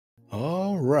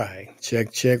right.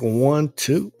 Check, check. 1,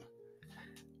 2.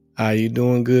 How you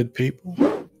doing, good people?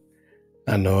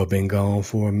 I know I've been gone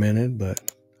for a minute, but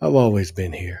I've always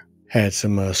been here. Had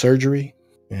some surgery,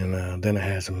 and then I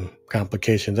had some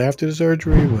complications after the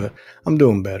surgery, but I'm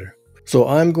doing better. So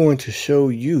I'm going to show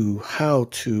you how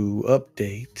to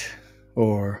update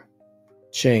or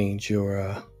change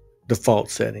your default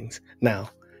settings. Now,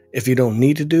 if you don't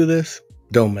need to do this,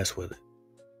 don't mess with it.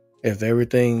 If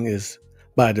everything is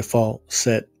by default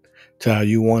set to how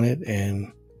you want it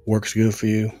and works good for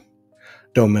you,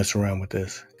 don't mess around with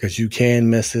this, because you can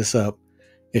mess this up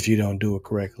if you don't do it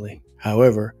correctly.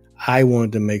 However, I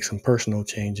wanted to make some personal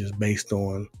changes based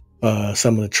on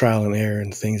some of the trial and error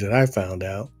and things that I found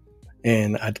out.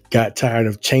 And I got tired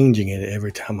of changing it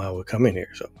every time I would come in here.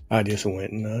 So I just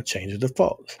went and changed the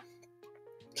defaults.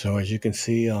 So as you can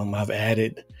see, I've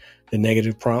added the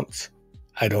negative prompts.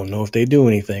 I don't know if they do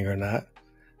anything or not,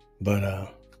 but I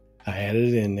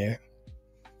added it in there.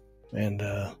 And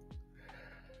I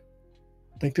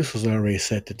think this was already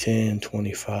set to 10,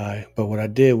 25. But what I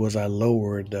did was I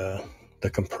lowered the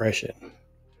compression.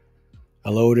 I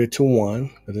lowered it to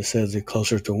 1, because it says it's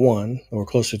closer to 1 or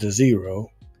closer to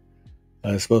 0.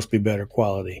 It's supposed to be better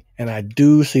quality. And I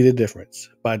do see the difference.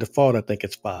 By default, I think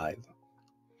it's 5.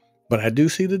 But I do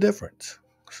see the difference.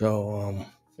 So,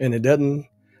 and it doesn't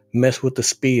mess with the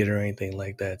speed or anything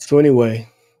like that. So anyway,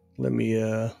 let me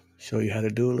show you how to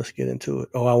do it. Let's get into it.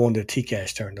 Oh, I wanted the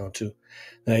T-cache turned on too.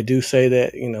 And I do say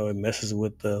that, it messes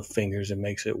with the fingers and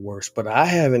makes it worse. But I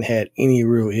haven't had any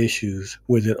real issues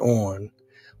with it on.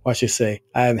 Or I should say,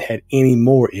 I haven't had any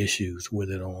more issues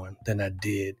with it on than I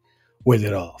did with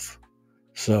it off.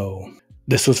 So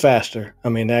this was faster. I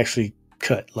mean, it actually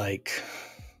cut like,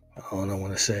 I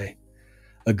want to say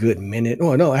a good minute.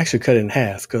 Oh, no, I actually cut it in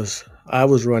half, because I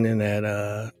was running at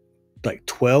like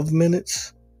 12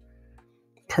 minutes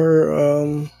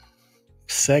per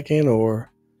second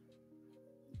or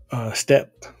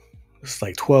step. It's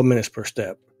like 12 minutes per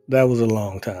step. That was a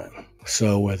long time.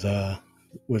 So with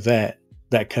that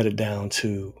cut it down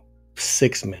to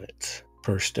 6 minutes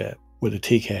per step with the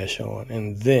T-cache on.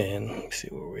 And then let me see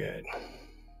where we're at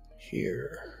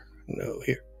here. No,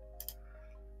 here.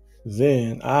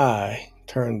 Then I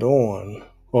turned on,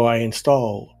 or I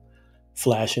installed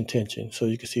flash intention. So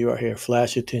you can see right here,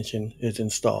 flash intention is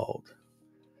installed.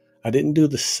 I didn't do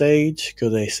the sage,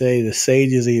 because they say the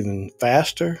sage is even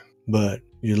faster, but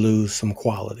you lose some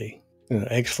quality.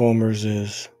 Xformers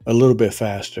is a little bit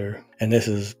faster, and this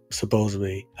is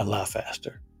supposedly a lot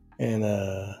faster. And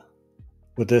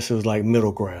but this is like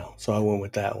middle ground, so I went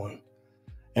with that one.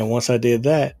 And once I did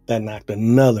that, that knocked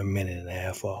another minute and a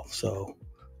half off. So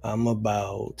I'm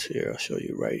about here. I'll show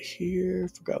you right here.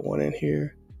 Forgot one in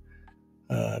here.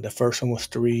 The first one was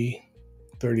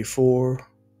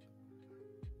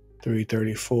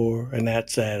 334, and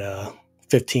that's at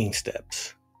 15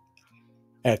 steps.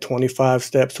 At 25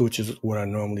 steps, which is what I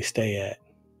normally stay at,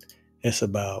 it's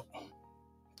about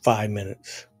 5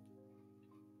 minutes.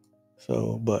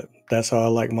 So, but that's how I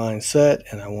like mine set,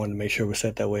 and I wanted to make sure we're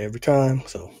set that way every time.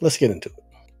 So let's get into it.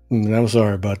 And I'm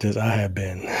sorry about this. I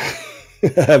haven't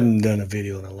done a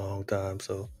video in a long time,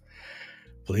 so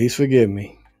please forgive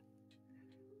me.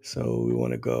 So we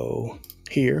want to go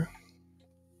here.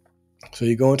 So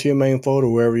you go into your main folder,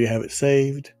 wherever you have it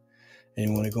saved, and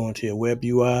you want to go into your web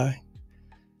UI,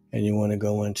 and you want to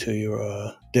go into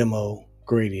your demo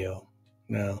Gradio.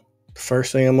 Now, the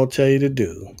first thing I'm going to tell you to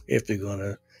do, if you're going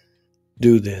to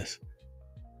do this,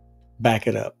 back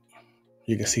it up.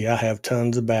 You can see I have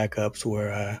tons of backups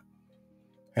where I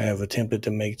have attempted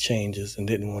to make changes and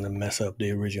didn't want to mess up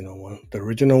the original one. The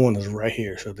original one is right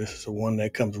here. So this is the one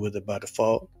that comes with it by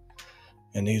default.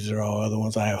 And these are all other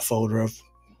ones. I have a folder of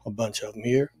a bunch of them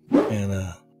here.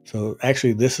 And so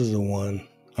actually this is the one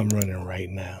I'm running right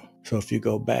now. So if you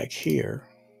go back here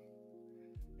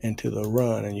into the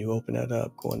run and you open that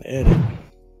up, go into edit.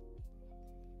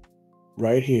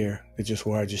 Right here is just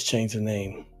where I just changed the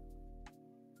name.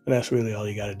 And that's really all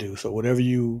you got to do. So whatever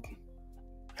you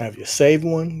have your saved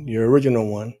one, your original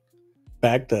one,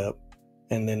 backed up,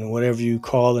 and then whatever you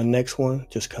call the next one,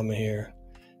 just come in here,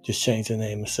 just change the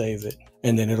name and save it,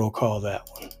 and then it'll call that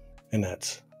one. And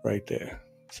that's right there.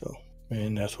 So,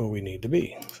 and that's where we need to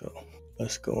be. So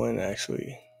let's go in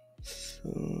actually.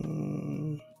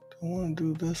 Don't want to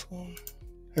do this one.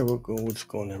 Here we'll go. We'll just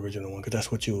go in the original one, because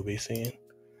that's what you will be seeing.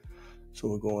 So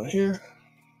we're going here.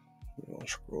 We're going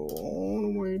to scroll all the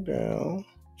way down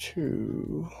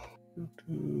to,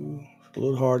 it's a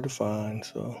little hard to find.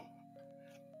 So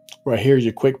right here is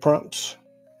your quick prompts,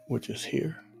 which is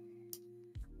here.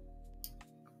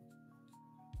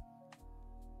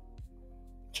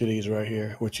 to these right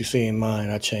here. What you see in mine,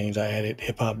 I added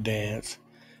hip hop dance,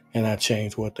 and I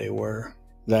changed what they were.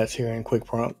 That's here in quick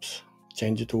prompts.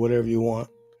 Change it to whatever you want.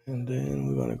 And then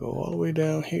we're gonna go all the way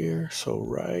down here. So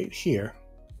right here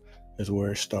is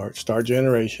where it starts. Start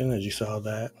generation, as you saw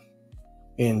that.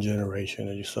 End generation,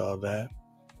 as you saw that.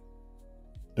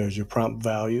 There's your prompt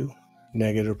value.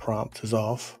 Negative prompt is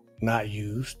off, not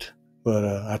used. But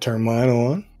I turned mine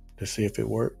on to see if it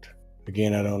worked.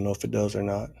 Again, I don't know if it does or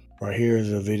not. Right here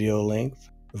is a video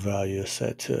length. The value is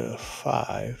set to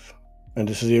 5. And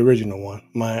this is the original one.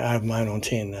 I have mine on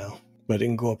 10 now, but it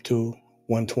can go up to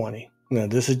 120. Now,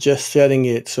 this is just setting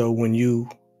it so when you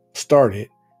start it,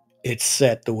 it's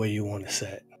set the way you want to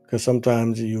set. Because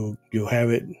sometimes you'll have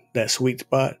it, that sweet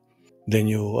spot, then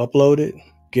you'll upload it,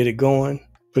 get it going,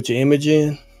 put your image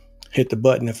in, hit the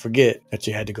button and forget that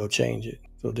you had to go change it.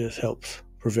 So this helps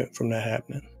prevent from that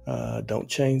happening. Don't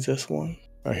change this one.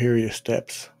 Right here are your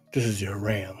steps. This is your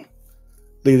RAM.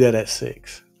 Leave that at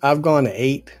 6. I've gone to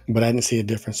 8, but I didn't see a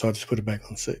difference, so I just put it back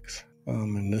on 6.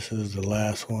 And this is the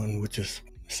last one, which is,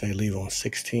 say, leave on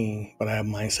 16, but I have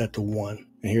mine set to 1.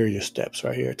 And here are your steps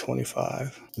right here,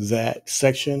 25. That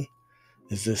section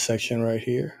is this section right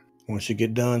here. Once you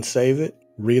get done, save it,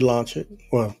 relaunch it.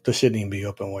 Well, this shouldn't even be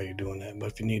open while you're doing that,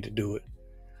 but if you need to do it,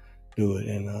 do it.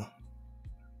 And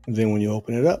then when you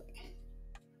open it up,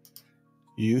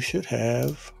 you should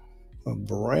have a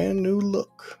brand new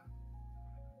look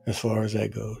as far as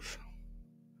that goes.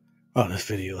 Oh, this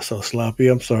video is so sloppy.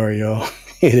 I'm sorry, y'all.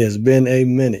 It has been a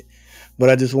minute. But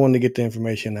I just wanted to get the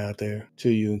information out there to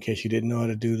you in case you didn't know how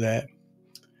to do that.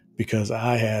 Because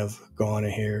I have gone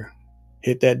in here,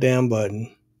 hit that damn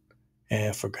button,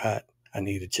 and forgot I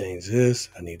need to change this.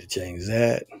 I need to change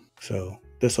that. So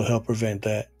this will help prevent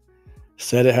that.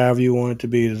 Set it however you want it to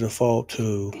be, the default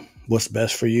to what's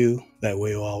best for you. That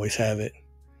way you'll always have it.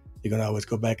 You can always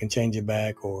go back and change it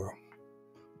back or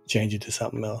change it to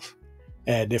something else.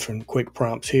 Add different quick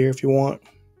prompts here if you want.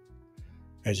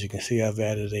 As you can see, I've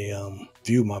added a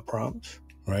view my prompts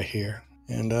right here.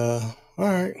 And all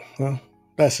right, well,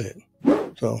 that's it.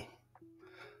 So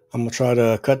I'm gonna try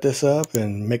to cut this up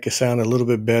and make it sound a little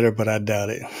bit better, but I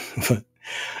doubt it. But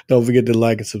don't forget to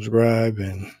like and subscribe,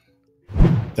 and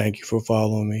thank you for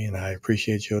following me, and I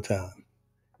appreciate your time.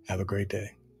 Have a great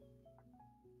day.